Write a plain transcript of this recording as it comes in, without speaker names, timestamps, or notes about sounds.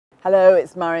Hello,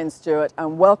 it's Maryon Stewart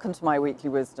and welcome to my weekly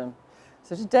wisdom.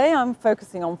 So today I'm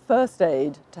focusing on first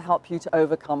aid to help you to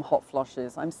overcome hot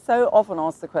flushes. I'm so often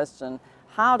asked the question,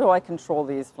 how do I control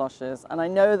these flushes? And I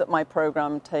know that my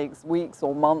program takes weeks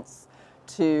or months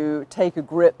to take a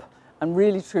grip and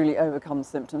really truly overcome the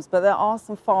symptoms, but there are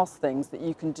some fast things that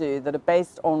you can do that are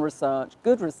based on research,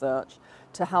 good research,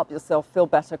 to help yourself feel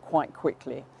better quite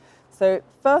quickly. So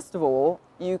first of all,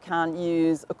 you can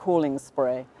use a cooling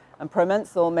spray. And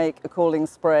Promensil make a cooling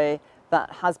spray that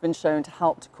has been shown to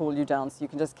help to cool you down. So you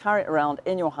can just carry it around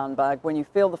in your handbag. When you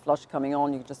feel the flush coming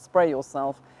on, you can just spray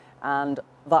yourself and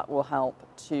that will help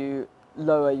to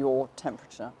lower your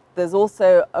temperature. There's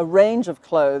also a range of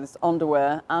clothes,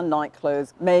 underwear and night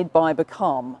clothes made by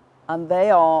Become, and they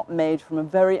are made from a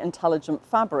very intelligent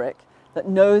fabric that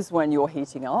knows when you're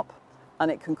heating up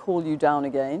and it can cool you down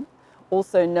again.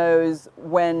 Also knows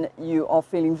when you are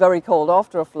feeling very cold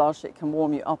after a flush, it can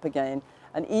warm you up again.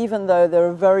 And even though they're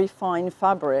a very fine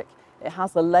fabric, it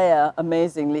has a layer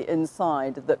amazingly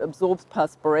inside that absorbs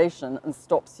perspiration and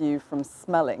stops you from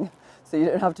smelling. So you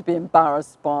don't have to be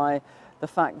embarrassed by the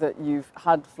fact that you've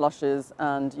had flushes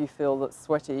and you feel that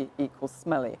sweaty equals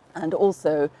smelly. And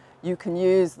also you can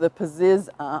use the Perziz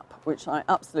app, which I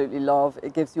absolutely love.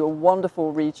 It gives you a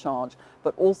wonderful recharge,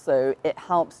 but also it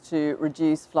helps to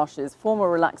reduce flushes. Formal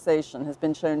relaxation has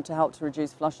been shown to help to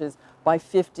reduce flushes by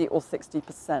 50 or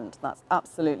 60%. That's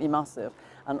absolutely massive.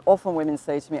 And often women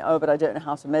say to me, oh, but I don't know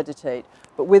how to meditate.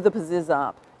 But with the Perziz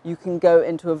app, you can go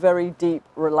into a very deep,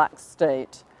 relaxed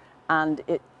state, and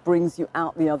it brings you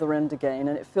out the other end again,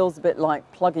 and it feels a bit like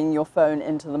plugging your phone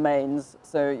into the mains,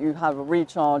 so you have a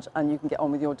recharge and you can get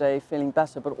on with your day feeling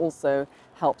better, but also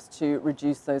helps to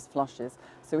reduce those flushes.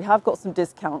 So we have got some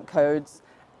discount codes.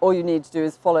 All you need to do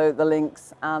is follow the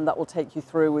links and that will take you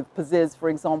through. With Perziz, for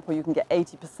example, you can get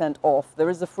 80% off.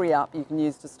 There is a free app you can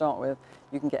use to start with.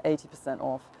 You can get 80%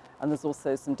 off, and there's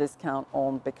also some discount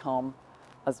on Become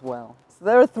as well. So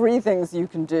there are 3 things you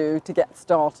can do to get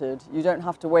started. You don't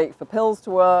have to wait for pills to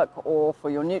work or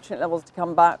for your nutrient levels to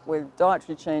come back with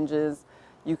dietary changes.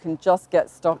 You can just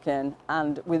get stuck in,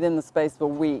 and within the space of a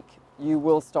week you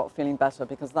will start feeling better,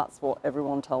 because that's what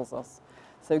everyone tells us.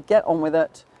 So get on with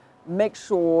it. Make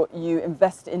sure you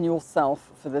invest in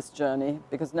yourself for this journey,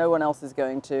 because no one else is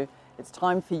going to. It's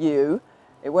time for you.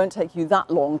 It won't take you that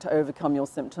long to overcome your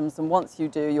symptoms, and once you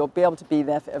do, you'll be able to be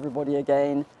there for everybody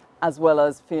again, as well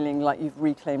as feeling like you've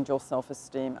reclaimed your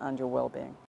self-esteem and your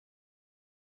well-being.